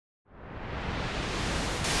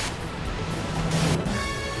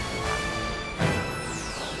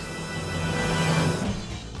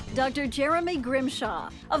Dr. Jeremy Grimshaw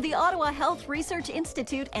of the Ottawa Health Research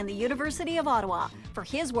Institute and the University of Ottawa for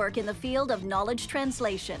his work in the field of knowledge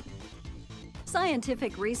translation.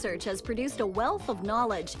 Scientific research has produced a wealth of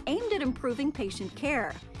knowledge aimed at improving patient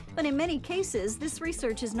care, but in many cases, this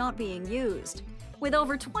research is not being used. With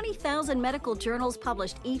over 20,000 medical journals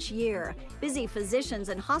published each year, busy physicians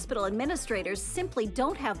and hospital administrators simply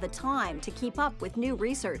don't have the time to keep up with new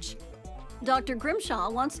research. Dr. Grimshaw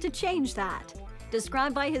wants to change that.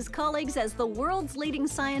 Described by his colleagues as the world's leading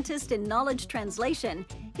scientist in knowledge translation,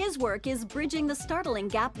 his work is bridging the startling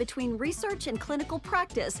gap between research and clinical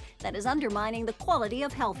practice that is undermining the quality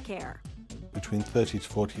of healthcare. Between 30 to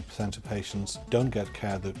 40% of patients don't get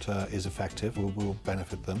care that is effective or will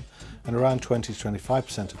benefit them, and around 20 to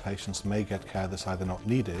 25% of patients may get care that's either not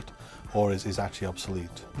needed or is actually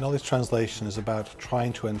obsolete. Knowledge translation is about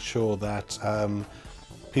trying to ensure that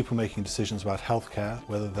people making decisions about healthcare,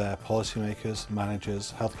 whether they're policymakers,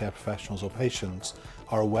 managers, healthcare professionals or patients,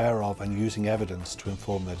 are aware of and using evidence to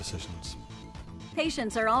inform their decisions.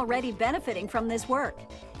 Patients are already benefiting from this work.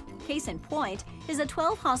 Case in point is a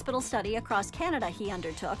 12-hospital study across Canada he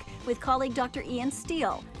undertook with colleague Dr. Ian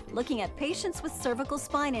Steele, looking at patients with cervical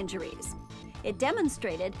spine injuries. It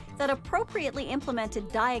demonstrated that appropriately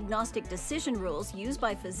implemented diagnostic decision rules used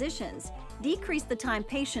by physicians decreased the time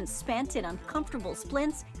patients spent in uncomfortable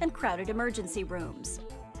splints and crowded emergency rooms.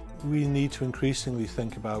 We need to increasingly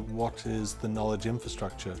think about what is the knowledge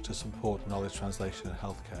infrastructure to support knowledge translation in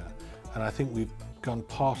healthcare. And I think we've gone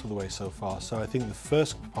part of the way so far. So I think the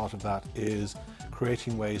first part of that is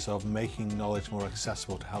creating ways of making knowledge more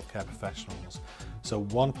accessible to healthcare professionals. So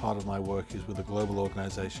one part of my work is with a global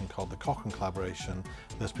organisation called the Cochrane Collaboration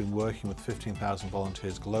that's been working with 15,000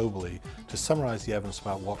 volunteers globally to summarise the evidence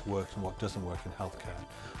about what works and what doesn't work in healthcare.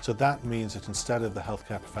 So that means that instead of the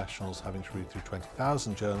healthcare professionals having to read through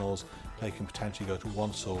 20,000 journals, they can potentially go to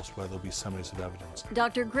one source where there'll be summaries of evidence.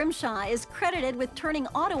 Dr. Grimshaw is credited with turning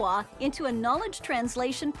Ottawa into a knowledge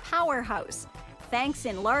translation powerhouse. Thanks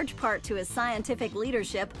in large part to his scientific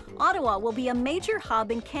leadership, Ottawa will be a major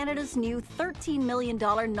hub in Canada's new $13 million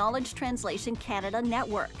Knowledge Translation Canada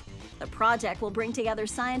network. The project will bring together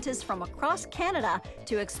scientists from across Canada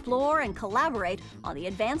to explore and collaborate on the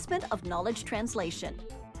advancement of knowledge translation.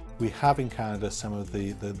 We have in Canada some of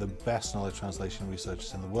the best knowledge translation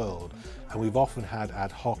researchers in the world, and we've often had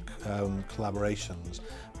ad hoc collaborations,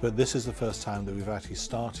 but this is the first time that we've actually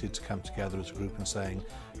started to come together as a group and saying,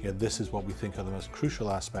 yeah, this is what we think are the most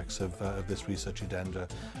crucial aspects of this research agenda,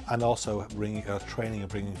 and also training and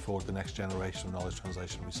bringing forward the next generation of knowledge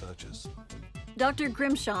translation researchers. Dr.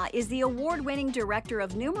 Grimshaw is the award-winning director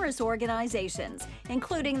of numerous organizations,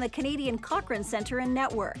 including the Canadian Cochrane Centre and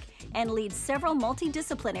Network, and leads several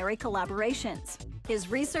multidisciplinary collaborations. His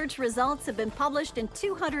research results have been published in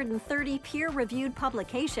 230 peer-reviewed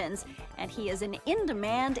publications, and he is an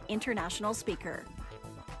in-demand international speaker.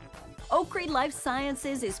 OCRI Life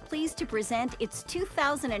Sciences is pleased to present its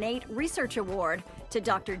 2008 Research Award to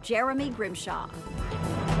Dr. Jeremy Grimshaw.